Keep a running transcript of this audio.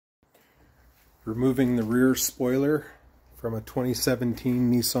Removing the rear spoiler from a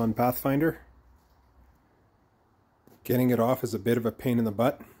 2017 Nissan Pathfinder. Getting it off is a bit of a pain in the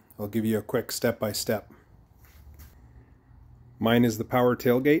butt. I'll give you a quick step-by-step. Mine is the power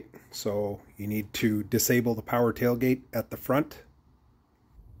tailgate, so you need to disable the power tailgate at the front.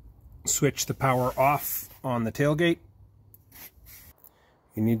 Switch the power off on the tailgate.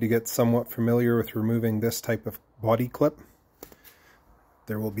 You need to get somewhat familiar with removing this type of body clip.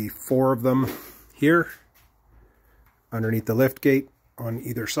 There will be 4 of them here, underneath the lift gate on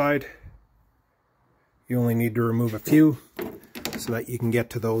either side. You only need to remove a few so that you can get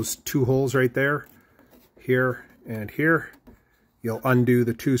to those 2 holes right there, here and here. You'll undo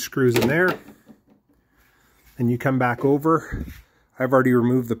the 2 screws in there, and you come back over. I've already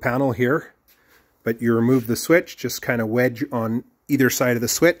removed the panel here, but you remove the switch, just kind of wedge on either side of the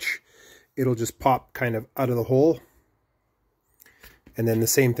switch. It'll just pop kind of out of the hole. And then the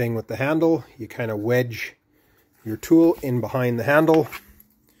same thing with the handle. You kind of wedge your tool in behind the handle,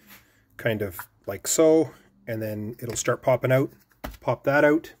 kind of like so, and then it'll start popping out. Pop that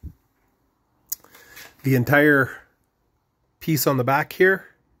out. The entire piece on the back here,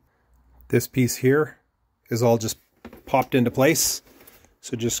 this piece here, is all just popped into place.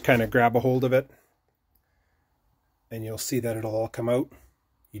 So just kind of grab a hold of it, and you'll see that it'll all come out.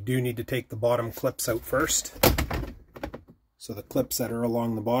 You do need to take the bottom clips out first. So the clips that are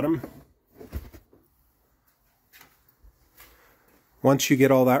along the bottom. Once you get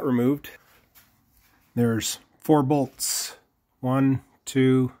all that removed, there's 4 bolts. 1,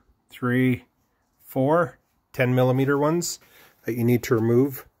 2, 3, 4 10mm ones that you need to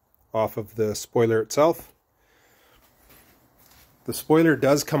remove off of the spoiler itself. The spoiler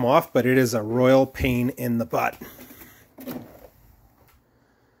does come off, but it is a royal pain in the butt.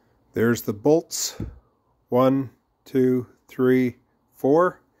 There's the bolts. 1, 2, 3,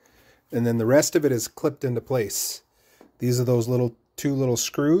 4, and then the rest of it is clipped into place. These are those 2 little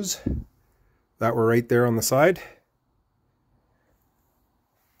screws that were right there on the side.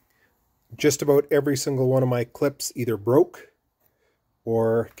 Just about every single one of my clips either broke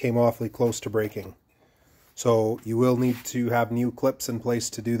or came awfully close to breaking. So you will need to have new clips in place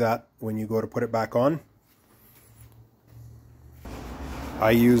to do that when you go to put it back on. I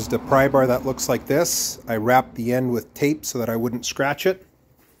used a pry bar that looks like this. I wrapped the end with tape so that I wouldn't scratch it.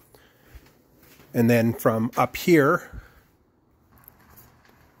 And then from up here,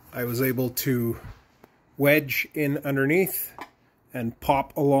 I was able to wedge in underneath and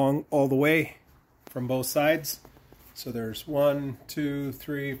pop along all the way from both sides. So there's 1, 2,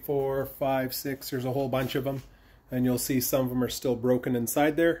 3, 4, 5, 6, there's a whole bunch of them. And you'll see some of them are still broken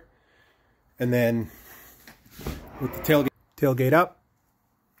inside there. And then with the tailgate up,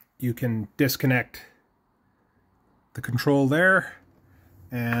 you can disconnect the control there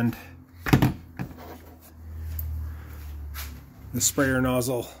and the sprayer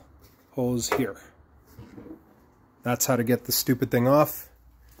nozzle hose here. That's how to get the stupid thing off.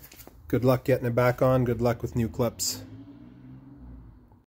 Good luck getting it back on. Good luck with new clips.